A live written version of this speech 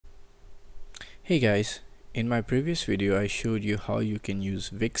Hey guys, in my previous video I showed you how you can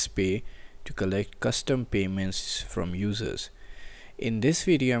use WixPay to collect custom payments from users. In this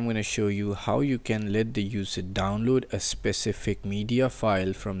video I'm going to show you how you can let the user download a specific media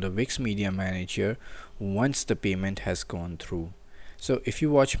file from the Wix Media Manager once the payment has gone through. So if you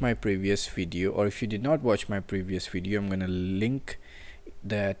watch my previous video, or if you did not watch my previous video, I'm going to link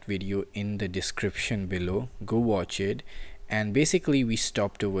that video in the description below. Go watch it. And basically we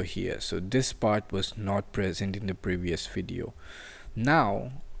stopped over here, so this part was not present in the previous video.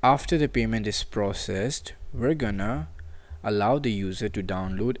 Now after the payment is processed, we're gonna allow the user to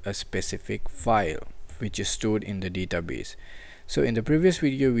download a specific file which is stored in the database. So in the previous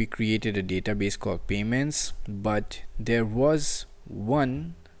video we created a database called payments, but there was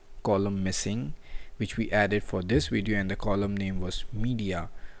one column missing which we added for this video, and the column name was media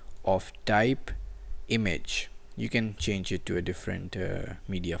of type image. You can change it to a different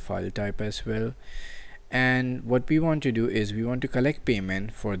media file type as well. And what we want to do is we want to collect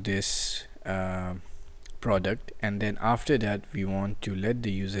payment for this product, and then after that we want to let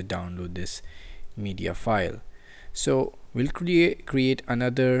the user download this media file. So we'll create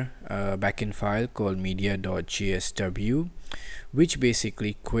another backend file called media.jsw, which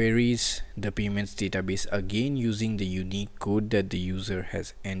basically queries the payments database again using the unique code that the user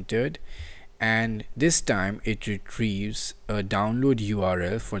has entered, and this time it retrieves a download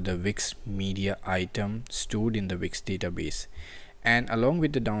URL for the Wix media item stored in the Wix database. And along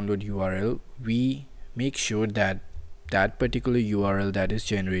with the download URL, we make sure that that particular URL that is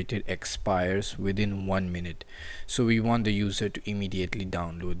generated expires within 1 minute. So we want the user to immediately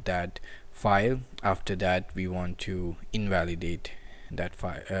download that file. After that we want to invalidate that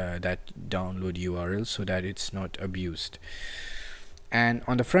file, that download URL, so that it's not abused. And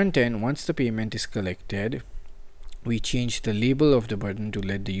on the front end, once the payment is collected, we change the label of the button to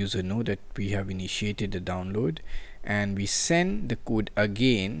let the user know that we have initiated the download, and we send the code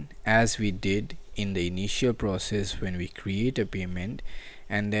again as we did in the initial process when we create a payment,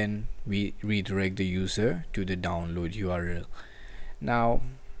 and then we redirect the user to the download URL. Now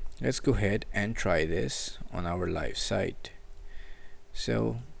let's go ahead and try this on our live site.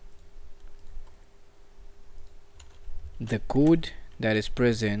 So the code that is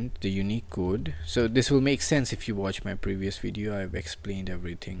present, the unique code, so this will make sense if you watch my previous video. I've explained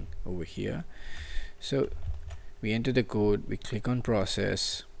everything over here. So we enter the code, we click on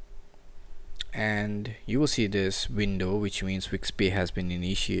process, and you will see this window which means WixPay has been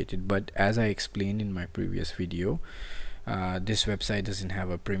initiated. But as I explained in my previous video, this website doesn't have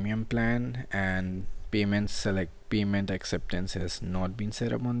a premium plan, and payment acceptance has not been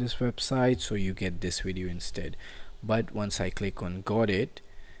set up on this website, so you get this video instead. But once I click on got it,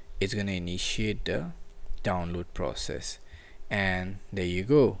 it's gonna initiate the download process, and there you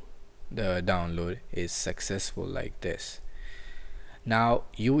go, the download is successful like this. Now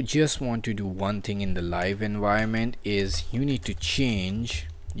you just want to do one thing in the live environment, is you need to change,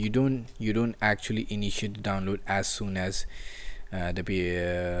 you don't actually initiate the download as soon as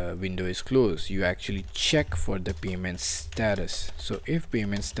the window is closed. You actually check for the payment status. So if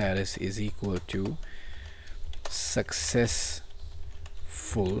payment status is equal to successful,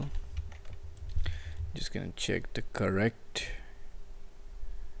 just gonna check the correct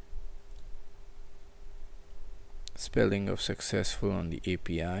spelling of successful on the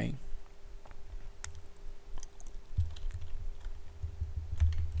API.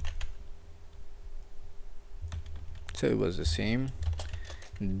 So it was the same.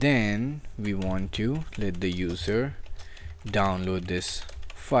 Then we want to let the user download this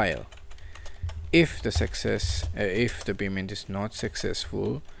file. If the payment is not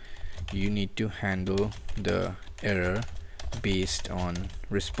successful, you need to handle the error based on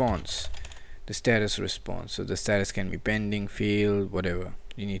response, the status response. So the status can be pending, failed, whatever.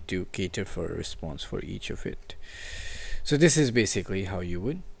 You need to cater for a response for each of it. So this is basically how you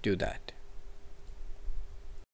would do that.